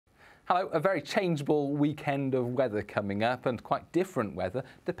Hello, a very changeable weekend of weather coming up, and quite different weather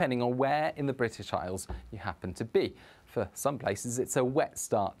depending on where in the British Isles you happen to be. For some places it's a wet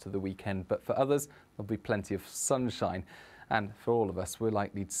start to the weekend, but for others there'll be plenty of sunshine. And for all of us, we're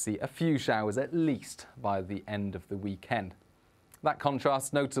likely to see a few showers at least by the end of the weekend. That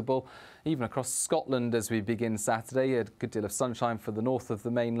contrast notable even across Scotland as we begin Saturday. A good deal of sunshine for the north of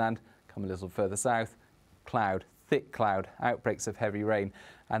the mainland. Come a little further south, cloud, thick cloud, outbreaks of heavy rain,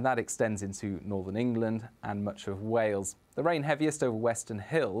 and that extends into northern England and much of Wales. The rain heaviest over western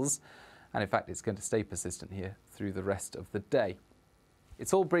hills, and in fact it's going to stay persistent here through the rest of the day.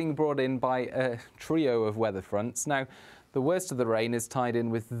 It's all being brought in by a trio of weather fronts. Now, the worst of the rain is tied in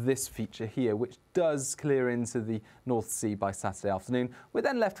with this feature here, which does clear into the North Sea by Saturday afternoon. We're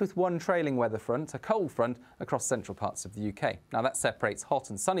then left with one trailing weather front, a cold front, across central parts of the UK. Now, that separates hot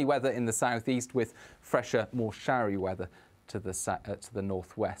and sunny weather in the southeast with fresher, more showery weather to the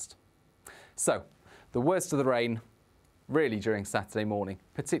northwest. So, the worst of the rain really during Saturday morning,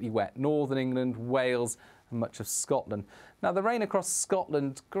 particularly wet northern England, Wales and much of Scotland. Now, the rain across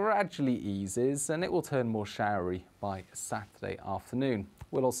Scotland gradually eases and it will turn more showery by Saturday afternoon.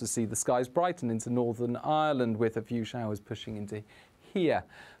 We'll also see the skies brighten into Northern Ireland with a few showers pushing into here.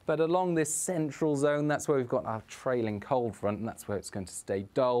 But along this central zone, that's where we've got our trailing cold front, and that's where it's going to stay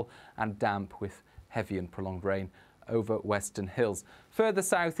dull and damp with heavy and prolonged rain over western hills. Further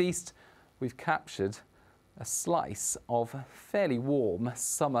southeast, we've captured a slice of fairly warm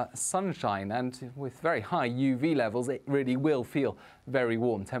summer sunshine, and with very high UV levels it really will feel very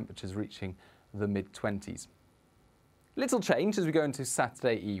warm, temperatures reaching the mid-20s. Little change as we go into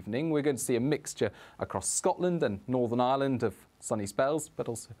Saturday evening. We're going to see a mixture across Scotland and Northern Ireland of sunny spells, but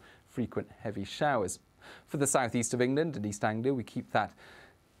also frequent heavy showers. For the southeast of England and East Anglia, we keep that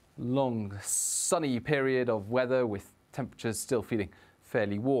long sunny period of weather with temperatures still feeling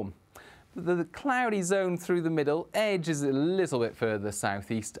fairly warm. The cloudy zone through the middle edges a little bit further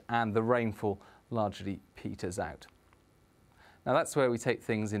southeast, and the rainfall largely peters out. Now, that's where we take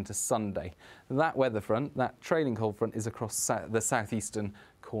things into Sunday. That weather front, that trailing cold front, is across the southeastern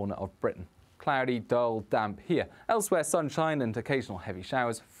corner of Britain. Cloudy, dull, damp here. Elsewhere, sunshine and occasional heavy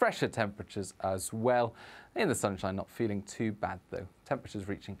showers, fresher temperatures as well. In the sunshine, not feeling too bad though. Temperatures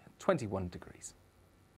reaching 21 degrees.